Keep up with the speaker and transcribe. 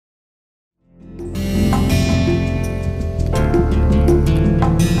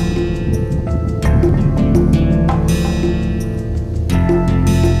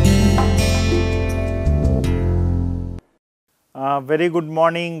Very good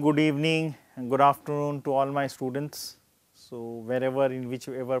morning, good evening and good afternoon to all my students. So, wherever in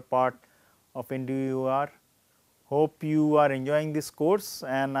whichever part of India you are, hope you are enjoying this course,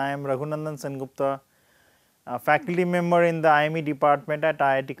 and I am Raghunandan Sengupta, a faculty member in the IME department at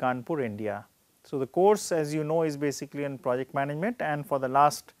IIT Kanpur, India. So, the course as you know is basically on project management, and for the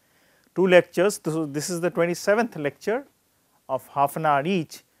last 2 lectures, so this is the 27th lecture of half an hour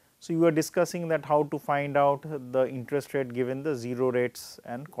each. So, you are discussing that how to find out the interest rate given the 0 rates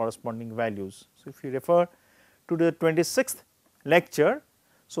and corresponding values. So, if you refer to the 26th lecture,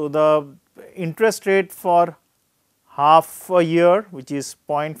 so the interest rate for half a year, which is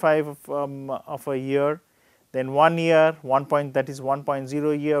 0.5 of a year, then 1 year, 1 point, that is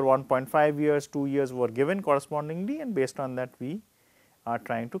 1.0 year, 1.5 years, 2 years were given correspondingly, and based on that we are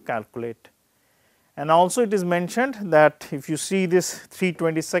trying to calculate. And also it is mentioned that if you see this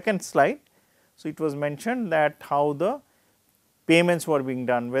 322nd slide, so it was mentioned that how the payments were being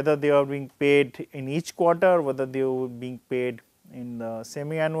done, whether they are being paid in each quarter, whether they were being paid in the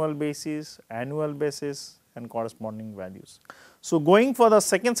semi-annual basis, annual basis and corresponding values. So, going for the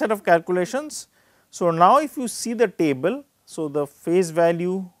second set of calculations. So, now if you see the table, so the face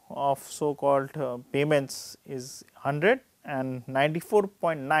value of so called payments is 100 and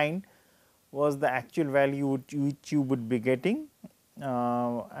 94.9 was the actual value which you would be getting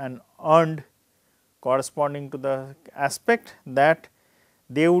and earned corresponding to the aspect that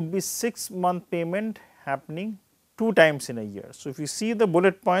there would be 6-month payment happening 2 times in a year. So, if you see the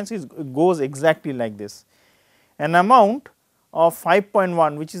bullet points, it goes exactly like this. An amount of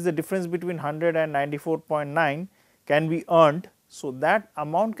 5.1, which is the difference between 100 and 94.9 can be earned. So, that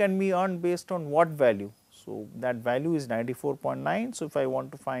amount can be earned based on what value? So, that value is 94.9. So, if I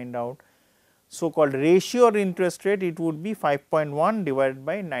want to find out so called ratio or interest rate, it would be 5.1 divided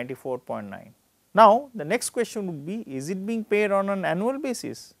by 94.9. Now, the next question would be, is it being paid on an annual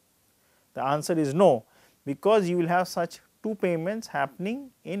basis? The answer is no, because you will have such 2 payments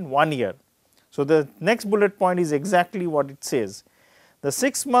happening in 1 year. So, the next bullet point is exactly what it says. The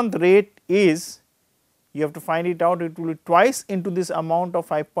 6-month rate is, you have to find it out, it will be twice into this amount of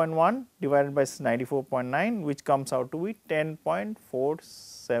 5.1 divided by 94.9, which comes out to be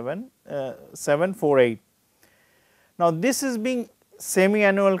 10.748. Now, this is being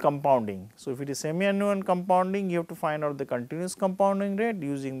semi-annual compounding. So, if it is semi-annual compounding, you have to find out the continuous compounding rate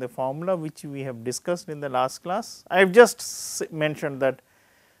using the formula which we have discussed in the last class. I have just mentioned that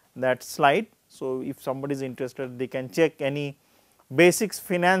slide. So, if somebody is interested, they can check any basics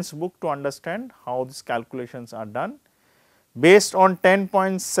finance book to understand how these calculations are done. Based on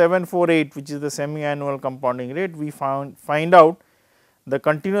 10.748, which is the semi-annual compounding rate, we find out the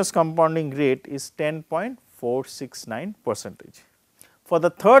continuous compounding rate is 10.469 percentage. For the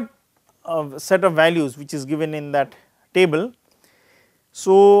third set of values which is given in that table,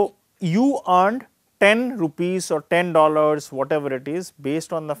 so you earned 10 rupees or $10, whatever it is,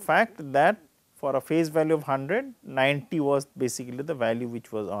 based on the fact that for a face value of 100, 90 was basically the value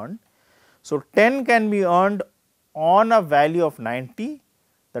which was earned. So, 10 can be earned on a value of 90,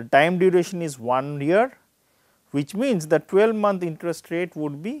 the time duration is 1 year, which means the 12-month interest rate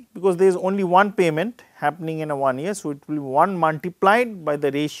would be, because there is only one payment happening in a 1 year. So, it will be 1 multiplied by the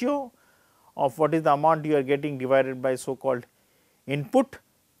ratio of what is the amount you are getting divided by so called input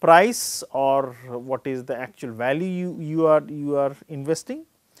price or what is the actual value you are investing.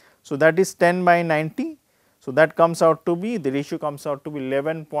 So, that is 10 by 90. So, that comes out to be, the ratio comes out to be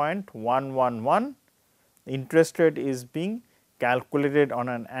 11.111. The interest rate is being calculated on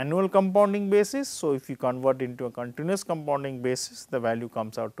an annual compounding basis. So, if you convert into a continuous compounding basis, the value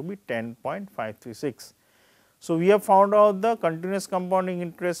comes out to be 10.536. So, we have found out the continuous compounding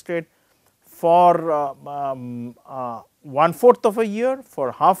interest rate for 1/4 of a year,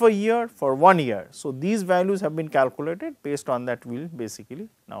 for half a year, for 1 year. So, these values have been calculated, based on that we will basically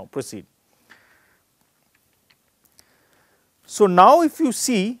now proceed. So, now if you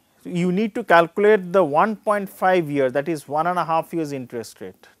see, you need to calculate the 1.5 year, that is 1.5 years interest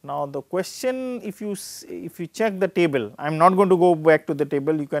rate. Now, the question, if you check the table, I am not going to go back to the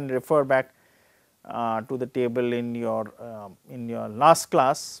table, you can refer back to the table in your last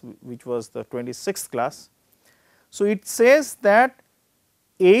class, which was the 26th class. So, it says that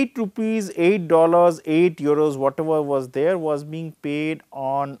 8 rupees, $8, 8 euros, whatever was there was being paid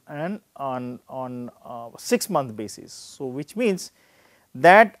on 6-month basis. So, which means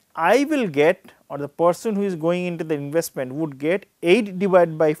that I will get, or the person who is going into the investment would get 8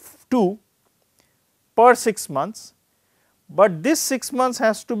 divided by 2 per 6 months, but this 6 months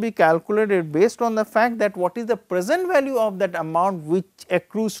has to be calculated based on the fact that what is the present value of that amount which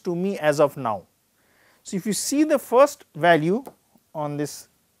accrues to me as of now. So, if you see the first value on this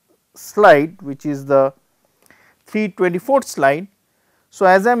slide, which is the 324th slide. So,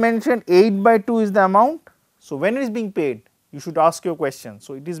 as I mentioned, 8 by 2 is the amount. So, when it is being paid, you should ask your question.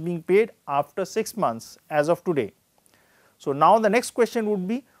 So, it is being paid after 6 months as of today. So, now the next question would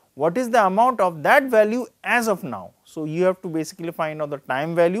be, what is the amount of that value as of now? So, you have to basically find out the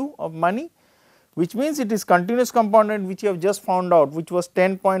time value of money, which means it is continuous compounded, which you have just found out, which was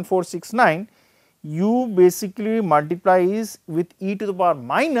 10.469. You basically multiply is with e to the power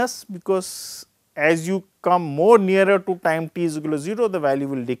minus, because as you come more nearer to time t is equal to 0, the value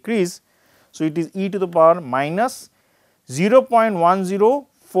will decrease. So, it is e to the power minus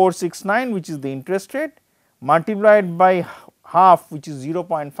 0.10469, which is the interest rate, multiplied by half, which is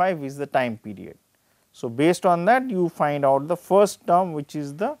 0.5 is the time period. So, based on that you find out the first term, which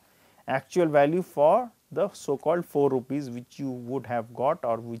is the actual value for the so called 4 rupees, which you would have got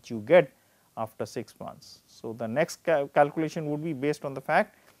or which you get after 6 months. So, the next calculation would be based on the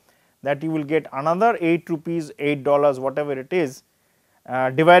fact that you will get another 8 rupees, $8, whatever it is,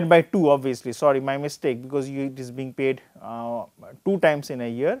 divided by 2, obviously, sorry, my mistake, because it is being paid 2 times in a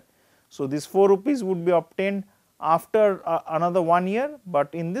year. So, this 4 rupees would be obtained after another 1 year,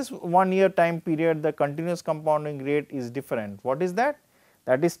 but in this 1 year time period the continuous compounding rate is different. What is that?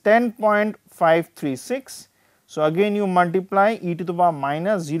 That is 10.536. So, again you multiply e to the power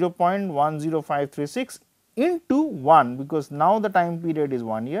minus 0.10536 into 1, because now the time period is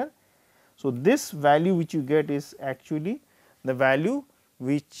 1 year. So, this value which you get is actually the value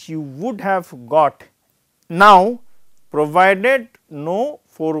which you would have got now, provided no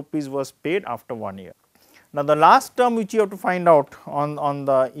 4 rupees was paid after 1 year. Now, the last term which you have to find out on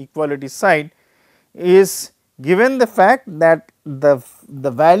the equality side is, given the fact that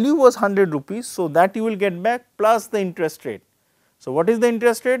the value was 100 rupees. So, that you will get back plus the interest rate. So, what is the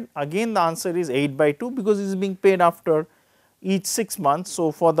interest rate? Again the answer is 8 by 2, because it is being paid after each 6 months.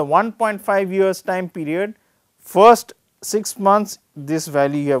 So, for the 1.5 years time period, first 6 months this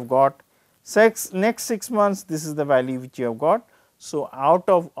value you have got, next 6 months this is the value which you have got. So, out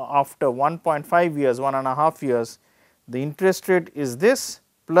of after 1.5 years, 1.5 years, the interest rate is this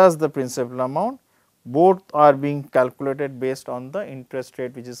plus the principal amount, both are being calculated based on the interest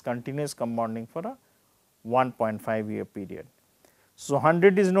rate which is continuous compounding for a 1.5 year period. So,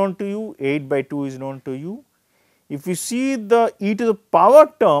 100 is known to you, 8 by 2 is known to you. If you see the e to the power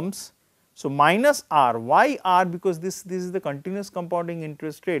terms, so minus r, why r? Because this is the continuous compounding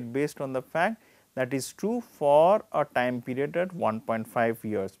interest rate based on the fact that is true for a time period at 1.5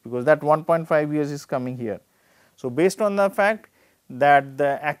 years, because that 1.5 years is coming here. So, based on the fact that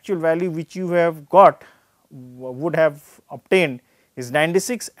the actual value which you have got would have obtained is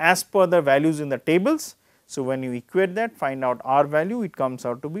 96 as per the values in the tables. So, when you equate that, find out r value, it comes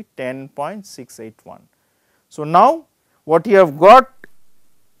out to be 10.681. So, now what you have got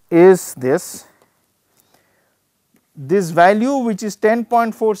is this value which is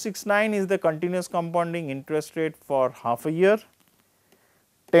 10.469 is the continuous compounding interest rate for half a year,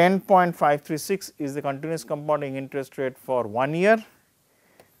 10.536 is the continuous compounding interest rate for 1 year,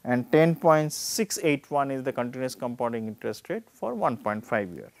 and 10.681 is the continuous compounding interest rate for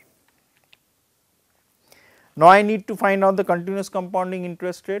 1.5 year. Now, I need to find out the continuous compounding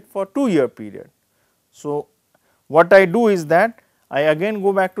interest rate for 2 year period. So, what I do is that I again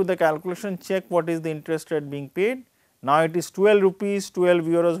go back to the calculation, check what is the interest rate being paid. Now, it is 12 rupees, 12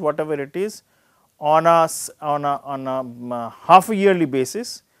 euros, whatever it is, on a half a yearly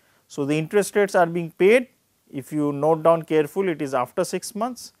basis. So, the interest rates are being paid, if you note down carefully, it is after 6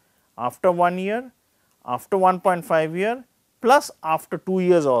 months, after 1 year, after 1.5 year, plus after 2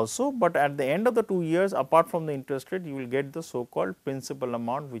 years also, but at the end of the 2 years, apart from the interest rate, you will get the so called principal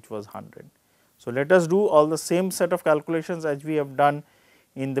amount, which was 100. So, let us do all the same set of calculations as we have done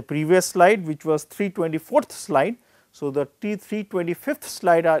in the previous slide, which was 324th slide. So, the 325th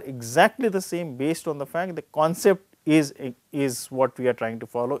slide are exactly the same, based on the fact the concept is what we are trying to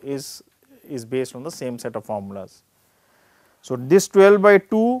follow is based on the same set of formulas. So, this 12 by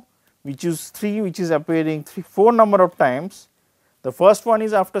 2, which is 3, which is appearing 4 number of times. The first one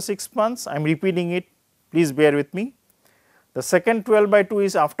is after 6 months, I am repeating it, please bear with me. The second 12 by 2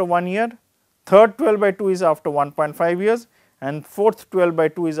 is after 1 year, third 12 by 2 is after 1.5 years, and fourth 12 by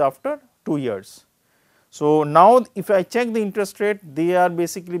 2 is after 2 years. So, now if I check the interest rate, they are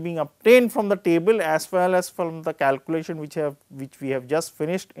basically being obtained from the table as well as from the calculation which we have just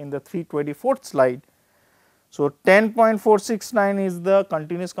finished in the 324th slide. So, 10.469 is the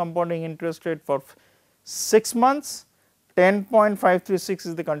continuous compounding interest rate for 6 months, 10.536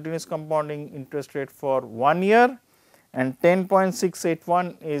 is the continuous compounding interest rate for 1 year, and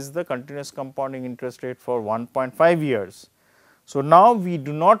 10.681 is the continuous compounding interest rate for 1.5 years. So, now we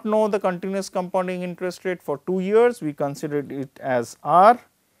do not know the continuous compounding interest rate for 2 years, we considered it as R,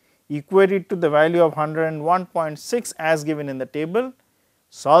 equate it to the value of 101.6 as given in the table,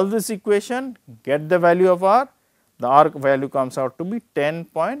 solve this equation, get the value of R, the R value comes out to be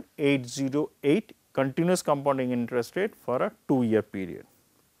 10.808 continuous compounding interest rate for a 2-year period.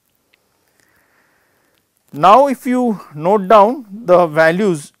 Now, if you note down the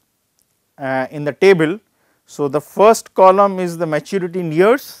values in the table, so the first column is the maturity in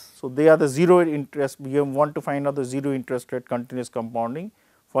years. So, they are the 0 interest, we want to find out the 0 interest rate continuous compounding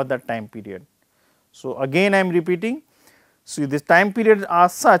for that time period. So, again I am repeating, so this time period are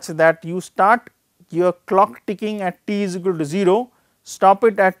such that you start your clock ticking at t is equal to 0, stop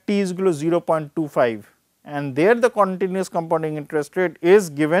it at t is equal to 0.25, and there the continuous compounding interest rate is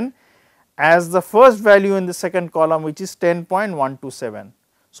given as the first value in the second column, which is 10.127.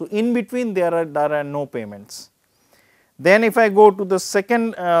 So, in between there are no payments. Then if I go to the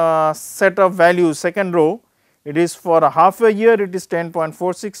second set of values, second row, it is for a half a year it is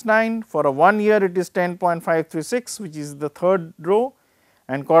 10.469, for a 1 year it is 10.536, which is the third row,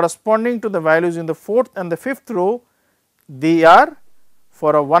 and corresponding to the values in the fourth and the fifth row, they are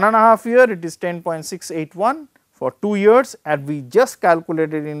for a 1.5 year it is 10.681, for 2 years and we just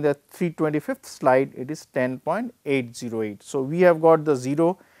calculated in the 325th slide it is 10.808. So, we have got the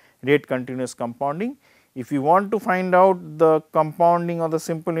 0 rate continuous compounding. If you want to find out the compounding or the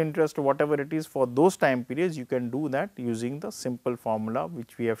simple interest or whatever it is for those time periods, you can do that using the simple formula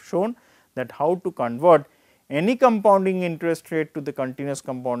which we have shown, that how to convert any compounding interest rate to the continuous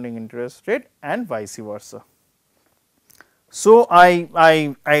compounding interest rate and vice versa. So,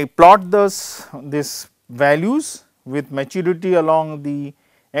 I plot this values with maturity along the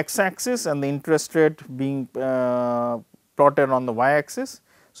x axis and the interest rate being plotted on the y axis.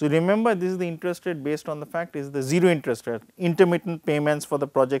 So, remember this is the interest rate based on the fact is the 0 interest rate, intermittent payments for the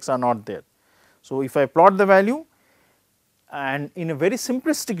projects are not there. So, if I plot the value and in a very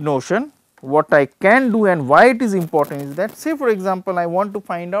simplistic notion, what I can do and why it is important is that, say for example, I want to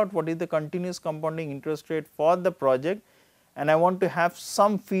find out what is the continuous compounding interest rate for the project and I want to have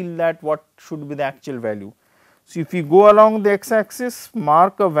some feel that what should be the actual value. So, if you go along the x axis,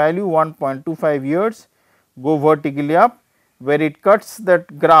 mark a value 1.25 years, go vertically up, where it cuts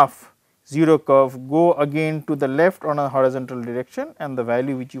that graph 0 curve, go again to the left on a horizontal direction, and the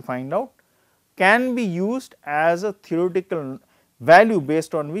value which you find out can be used as a theoretical value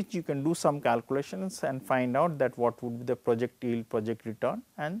based on which you can do some calculations and find out that what would be the project yield, project return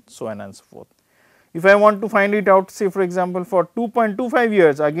and so on and so forth. If I want to find it out, say for example, for 2.25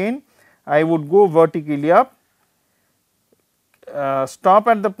 years, again I would go vertically up, stop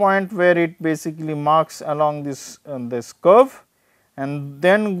at the point where it basically marks along this curve and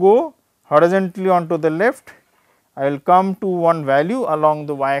then go horizontally onto the left. I will come to one value along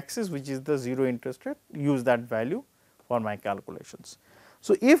the y axis, which is the 0 interest rate, use that value for my calculations.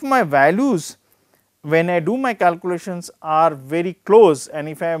 So, if my values when I do my calculations are very close, and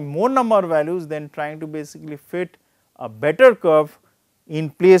if I have more number of values, then trying to basically fit a better curve in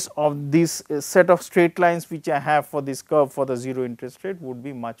place of this set of straight lines which I have for this curve for the 0 interest rate would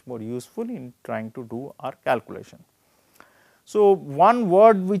be much more useful in trying to do our calculation. So, one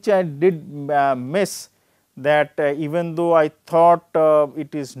word which I did miss, that even though I thought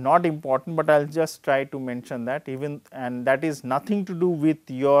it is not important, but I will just try to mention that, even, and that is nothing to do with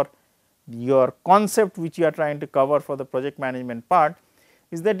your concept which you are trying to cover for the project management part,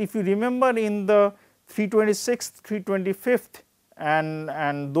 is that if you remember in the 326th, 325th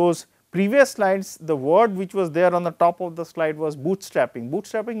and those previous slides, the word which was there on the top of the slide was bootstrapping.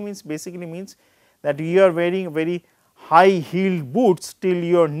 Bootstrapping means basically means that you are wearing very high heeled boots till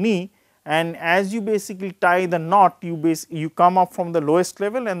your knee, and as you basically tie the knot, you come up from the lowest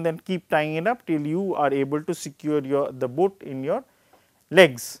level and then keep tying it up till you are able to secure the boot in your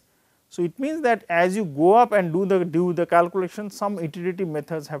legs. So, it means that as you go up and do the calculation, some iterative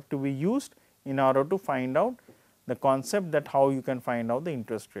methods have to be used in order to find out the concept that how you can find out the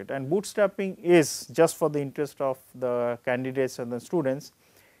interest rate. And bootstrapping is, just for the interest of the candidates and the students,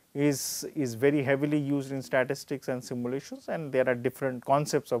 is very heavily used in statistics and simulations, and there are different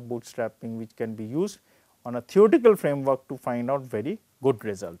concepts of bootstrapping which can be used on a theoretical framework to find out very good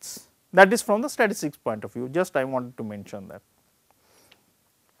results. That is from the statistics point of view, just I wanted to mention that.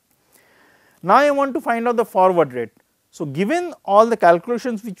 Now, I want to find out the forward rate. So, given all the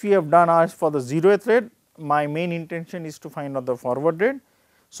calculations which we have done are for the 0th rate, my main intention is to find out the forward rate.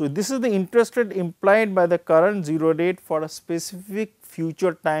 So, this is the interest rate implied by the current 0 rate for a specific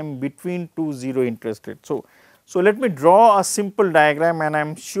future time between two 0 interest rates. So, let me draw a simple diagram and I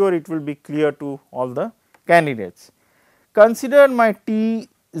am sure it will be clear to all the candidates. consider my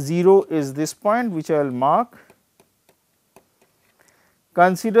T0 is this point which I will mark.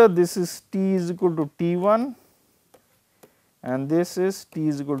 Consider this is T is equal to T1 and this is T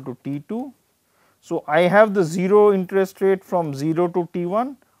is equal to T2. So, I have the 0 interest rate from 0 to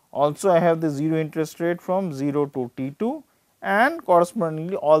T1, also I have the 0 interest rate from 0 to T2 and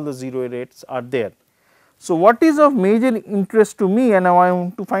correspondingly all the 0 rates are there. So, what is of major interest to me and I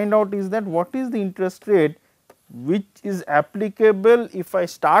want to find out is that what is the interest rate which is applicable if I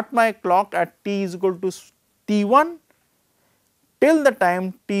start my clock at T is equal to T1 till the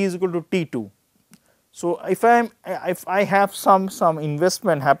time T is equal to T2. So, if I have some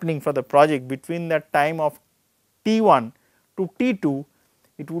investment happening for the project between that time of T1 to T2,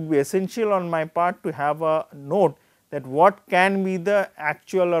 it would be essential on my part to have a note that what can be the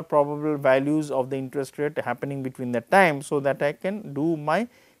actual or probable values of the interest rate happening between that time. So, that I can do my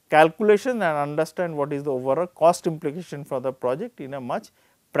calculation and understand what is the overall cost implication for the project in a much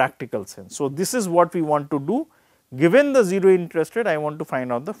practical sense. So, this is what we want to do. Given the 0 interest rate, I want to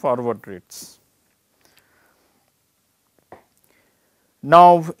find out the forward rates.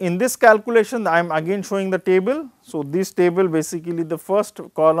 Now, in this calculation I am again showing the table. So, this table basically the first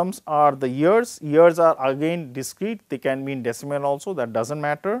columns are the years, years are again discrete, they can be in decimal also, that does not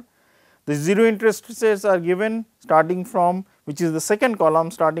matter. The 0 interest rates are given starting from, which is the second column,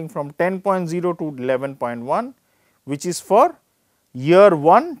 starting from 10.0 to 11.1, which is for year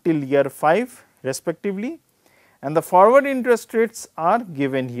 1 till year 5 respectively, and the forward interest rates are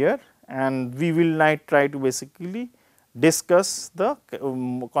given here, and we will now try to basically discuss the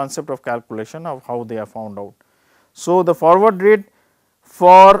concept of calculation of how they are found out. So, the forward rate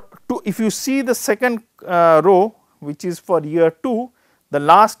for if you see the second row which is for year 2, the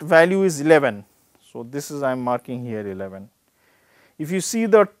last value is 11. So, this is I am marking here 11. If you see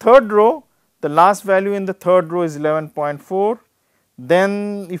the third row, the last value in the third row is 11.4.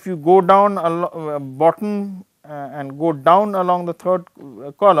 Then if you go down bottom and go down along the third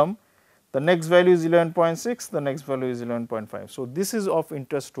column, the next value is 11.6, the next value is 11.5. So, this is of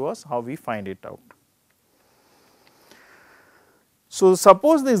interest to us how we find it out. So,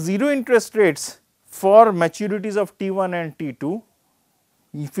 suppose the 0 interest rates for maturities of T1 and T2,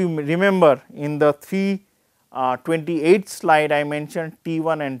 if you remember in the 328th slide I mentioned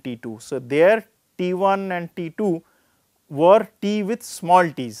T1 and T2. So, there T1 and T2 were T with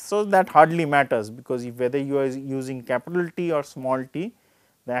small t's. So, that hardly matters, because if whether you are using capital T or small t,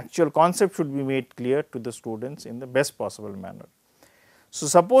 the actual concept should be made clear to the students in the best possible manner. So,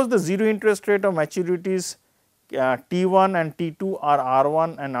 suppose the 0 interest rate of maturities T1 and T2 are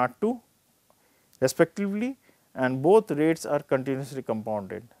R1 and R2 respectively, and both rates are continuously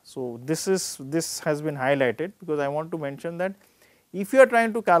compounded. So, this has been highlighted because I want to mention that if you are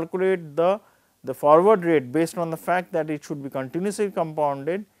trying to calculate the forward rate based on the fact that it should be continuously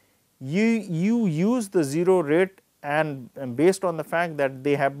compounded, you use the 0 rate and based on the fact that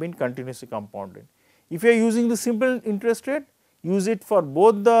they have been continuously compounded. If you are using the simple interest rate, use it for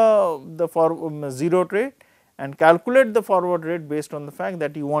both the 0 rate and calculate the forward rate based on the fact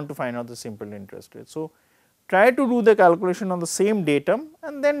that you want to find out the simple interest rate. So, try to do the calculation on the same datum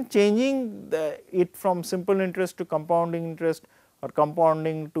and then changing it from simple interest to compounding interest or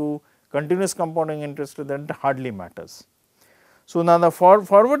compounding to continuous compounding interest, that hardly matters. So, now the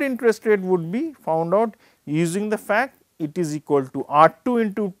forward interest rate would be found out using the fact it is equal to R2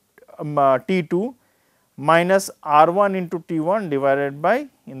 into T2 minus R1 into T1 divided by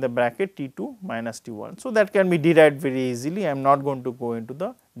in the bracket T2 minus T1. So, that can be derived very easily. I am not going to go into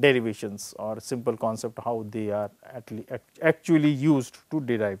the derivations or simple concept how they are actually used to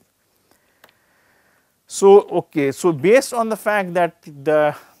derive. So, okay. So, based on the fact that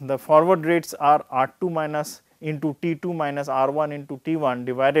the forward rates are R2 minus into T2 minus R1 into T1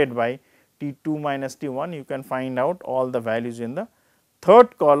 divided by T2 minus T1, you can find out all the values in the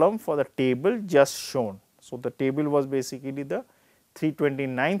third column for the table just shown. So, the table was basically the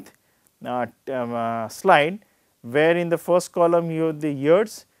 329th slide, where in the first column you have the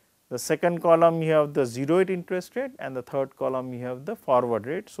years, the second column you have the 0 rate interest rate, and the third column you have the forward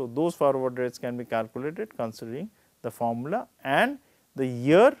rate. So, those forward rates can be calculated considering the formula and the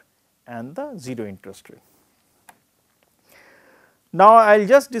year and the 0 interest rate. Now, I will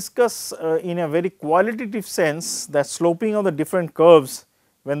just discuss in a very qualitative sense the sloping of the different curves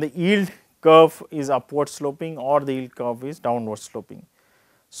when the yield curve is upward sloping or the yield curve is downward sloping.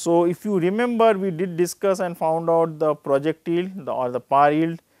 So, if you remember, we did discuss and found out the project yield or the par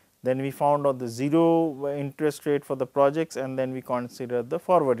yield, then we found out the 0 interest rate for the projects, and then we consider the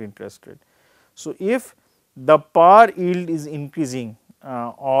forward interest rate. So, if the par yield is increasing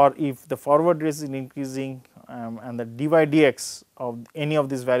or if the forward rate is increasing and the dy dx of any of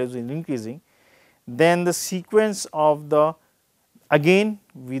these values is increasing, then the sequence of the, again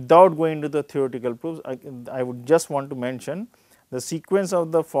without going to the theoretical proofs, I would just want to mention the sequence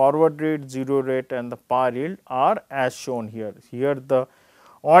of the forward rate, zero rate and the par yield are as shown here. Here the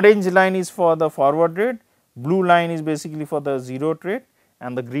orange line is for the forward rate, blue line is basically for the zero rate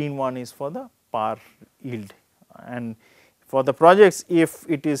and the green one is for the par yield. And for the projects, if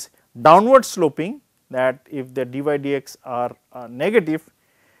it is downward sloping, that if the dy dx are negative,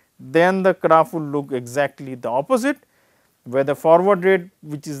 then the graph will look exactly the opposite, where the forward rate,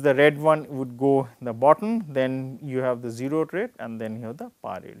 which is the red one, would go in the bottom, then you have the zero rate and then you have the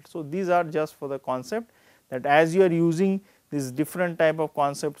par yield. So, these are just for the concept that as you are using these different type of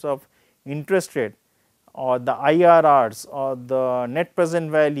concepts of interest rate or the IRRs or the net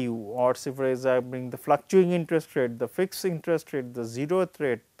present value, or say for example the fluctuating interest rate, the fixed interest rate, the zeroth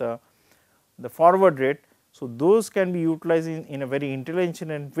rate, the forward rate. So, those can be utilized in a very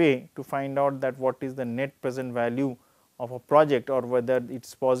intelligent way to find out that what is the net present value of a project, or whether it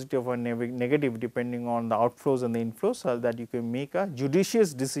is positive or negative depending on the outflows and the inflows, so that you can make a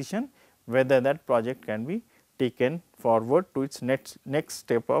judicious decision whether that project can be taken forward to its next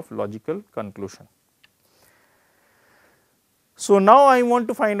step of logical conclusion. So, now I want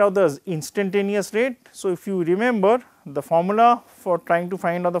to find out the instantaneous rate. So, if you remember, the formula for trying to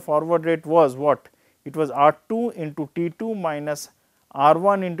find out the forward rate was what? It was R2 into T2 minus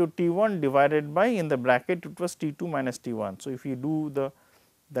R1 into T1 divided by, in the bracket it was T2 minus T1. So, if you do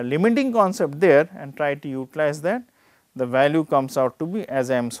the limiting concept there and try to utilize that, the value comes out to be as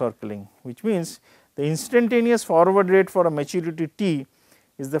I am circling, which means the instantaneous forward rate for a maturity T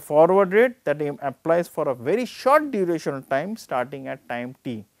is the forward rate that applies for a very short duration of time starting at time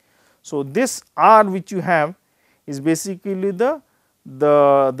T. So, this R which you have is basically the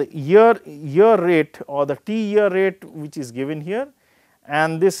year rate or the T year rate which is given here,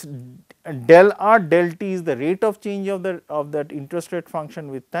 and this del R del T is the rate of change of that interest rate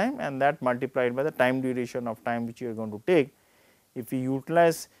function with time, and that multiplied by the time duration of time which you are going to take. If you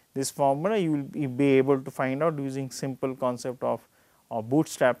utilize this formula, you will be able to find out using simple concept of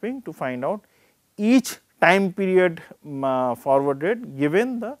bootstrapping to find out each time period forward rate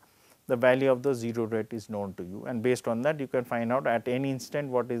given the value of the zero rate is known to you, and based on that you can find out at any instant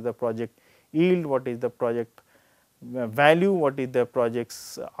what is the project yield, what is the project value, what is the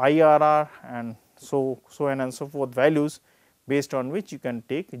project's IRR, and so on and so forth values, based on which you can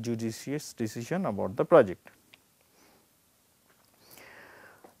take a judicious decision about the project.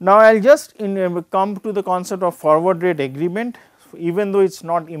 Now, I will just come to the concept of forward rate agreement, even though it is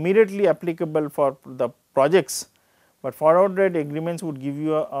not immediately applicable for the projects, but forward rate agreements would give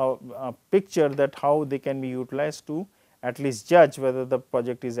you a picture that how they can be utilized to at least judge whether the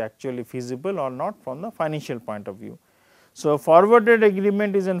project is actually feasible or not from the financial point of view. So, forward rate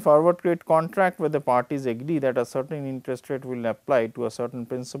agreement is a forward rate contract where the parties agree that a certain interest rate will apply to a certain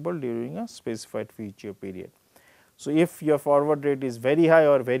principal during a specified future period. So, if your forward rate is very high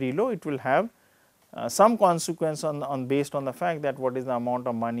or very low, it will have some consequence on based on the fact that what is the amount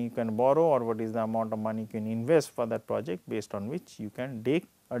of money you can borrow or what is the amount of money you can invest for that project, based on which you can take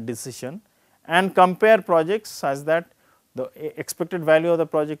a decision and compare projects such that the expected value of the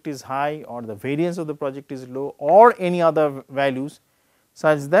project is high or the variance of the project is low or any other values,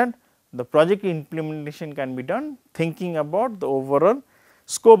 such that the project implementation can be done thinking about the overall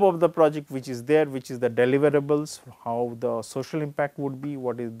scope of the project which is there, which is the deliverables, how the social impact would be,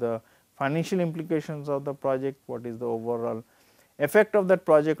 what is the financial implications of the project, what is the overall effect of that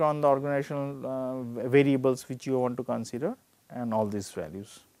project on the organizational variables which you want to consider, and all these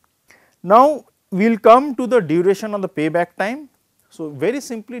values. Now, we will come to the duration of the payback time. So, very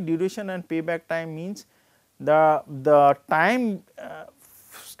simply duration and payback time means the time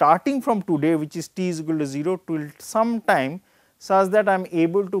starting from today, which is t is equal to 0 till some time, such that I am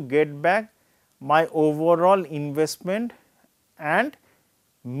able to get back my overall investment and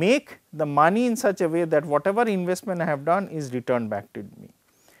make the money in such a way that whatever investment I have done is returned back to me.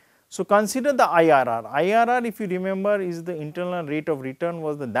 So, consider the IRR. IRR, if you remember, is the internal rate of return,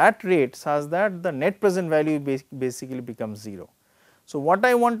 was that rate such that the net present value basically becomes 0. So, what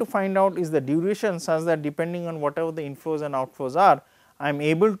I want to find out is the duration such that depending on whatever the inflows and outflows are, I am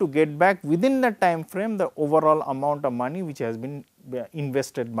able to get back within the time frame the overall amount of money which has been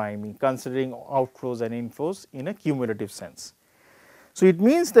invested by me, considering outflows and inflows in a cumulative sense. So, it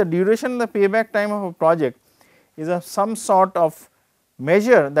means the duration the payback time of a project is some sort of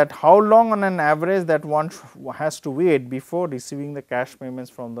measure that how long on an average that one has to wait before receiving the cash payments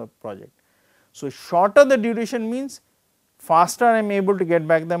from the project. So, shorter the duration means faster I am able to get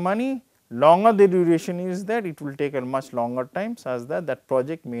back the money, longer the duration is, that it will take a much longer time, such that that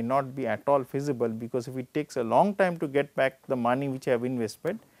project may not be at all feasible, because if it takes a long time to get back the money which I have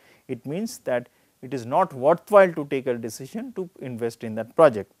invested, it means that it is not worthwhile to take a decision to invest in that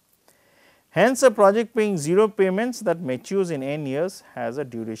project. Hence, a project paying 0 payments that matures in n years has a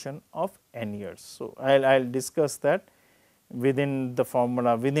duration of n years. So, I will discuss that within the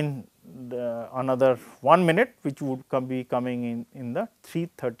formula within another 1 minute, which would be coming in the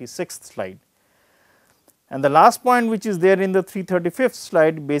 336th slide. And the last point which is there in the 335th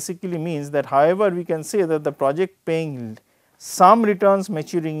slide basically means that, however, we can say that the project paying some returns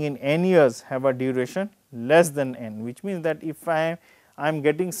maturing in n years have a duration less than n, which means that if I am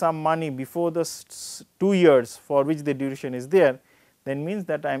getting some money before the 2 years for which the duration is there, then means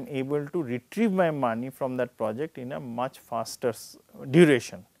that I am able to retrieve my money from that project in a much faster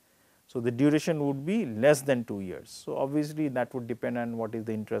duration. So, the duration would be less than 2 years. So, obviously, that would depend on what is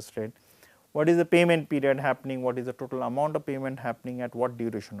the interest rate, what is the payment period happening, what is the total amount of payment happening at what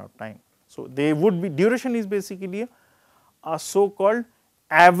duration of time. So, they would be, duration is basically a so called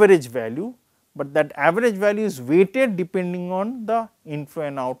average value, but that average value is weighted depending on the inflow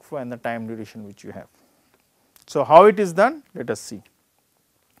and outflow and the time duration which you have. So, how it is done? Let us see.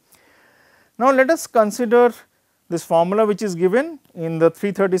 Now, let us consider this formula which is given in the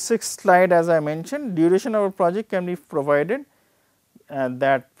 336th slide. As I mentioned, duration of a project can be provided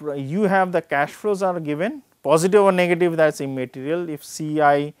that you have the cash flows are given, positive or negative, that is immaterial. If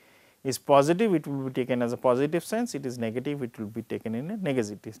CI is positive, it will be taken as a positive sense, it is negative, it will be taken in a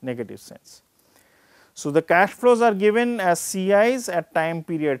negative sense. So, the cash flows are given as CIs at time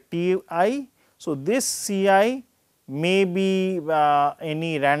period Ti. So, this CI may be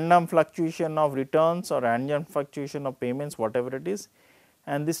any random fluctuation of returns or random fluctuation of payments, whatever it is,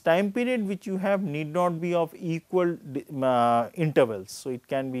 and this time period which you have need not be of equal intervals. So, it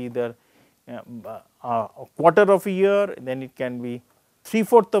can be either a quarter of a year, then it can be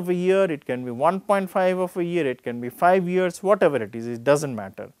 3/4 of a year, it can be 1.5 of a year, it can be 5 years, whatever it is, it does not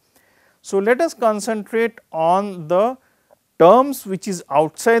matter. So, let us concentrate on the terms which is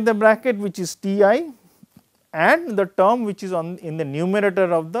outside the bracket, which is Ti, and the term which is in the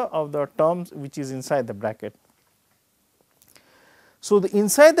numerator of the terms which is inside the bracket. So, the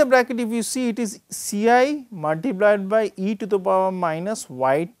inside the bracket, if you see, it is Ci multiplied by e to the power minus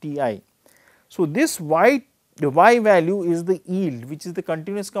Yti. So, this the y value is the yield, which is the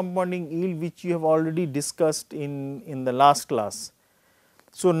continuous compounding yield which you have already discussed in the last class.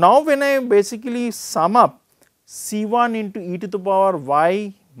 So, now when I basically sum up C1 into e to the power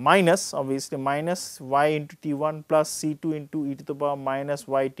y minus, obviously minus y into T1 plus C2 into e to the power minus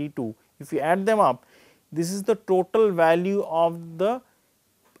y T2, if you add them up, this is the total value of the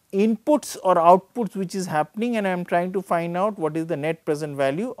inputs or outputs which is happening, and I am trying to find out what is the net present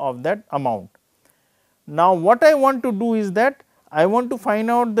value of that amount. Now, what I want to do is that I want to find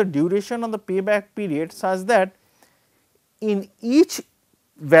out the duration of the payback period, such that in each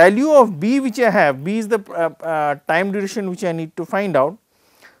value of B which I have, B is the time duration which I need to find out.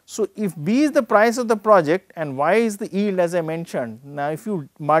 So, if B is the price of the project and Y is the yield, as I mentioned. Now, if you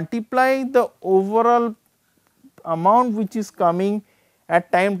multiply the overall amount which is coming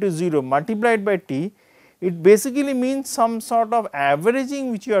at time to 0 multiplied by T, it basically means some sort of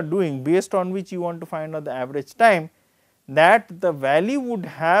averaging which you are doing, based on which you want to find out the average time, that the value would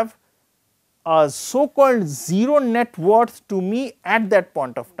have a so called 0 net worth to me at that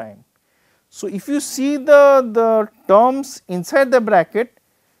point of time. So, if you see the terms inside the bracket,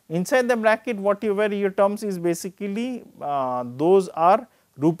 whatever your terms is basically those are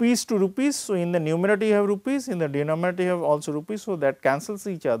rupees to rupees. So, in the numerator you have rupees, in the denominator you have also rupees. So, that cancels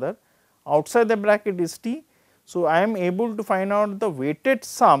each other. Outside the bracket is T. So, I am able to find out the weighted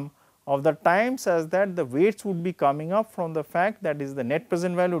sum of the times, as that the weights would be coming up from the fact that is the net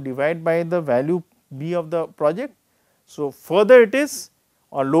present value divided by the value B of the project. So, further it is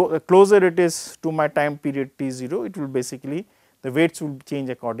or closer it is to my time period T0, it will basically the weights will change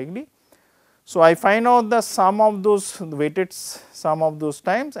accordingly. So, I find out the sum of those weighted sum of those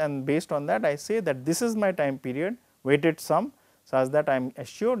times, and based on that I say that this is my time period weighted sum, such that I am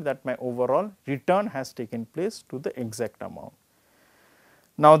assured that my overall return has taken place to the exact amount.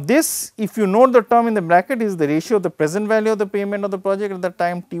 Now, this, if you note the term in the bracket, is the ratio of the present value of the payment of the project at the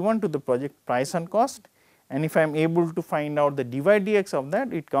time T1 to the project price and cost, and if I am able to find out the dy dx of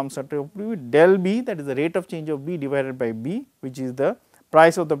that, it comes out to be del B, that is the rate of change of B divided by B, which is the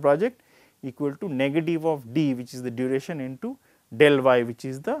price of the project, equal to negative of D, which is the duration, into del Y, which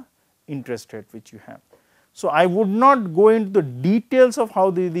is the interest rate which you have. So, I would not go into the details of how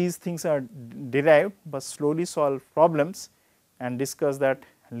these things are derived, but slowly solve problems and discuss that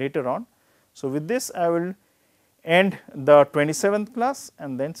later on. So, with this I will end the 27th class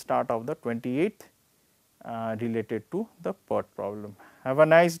and then start of the 28th related to the PERT problem. Have a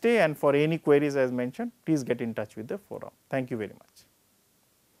nice day, and for any queries as mentioned, please get in touch with the forum. Thank you very much.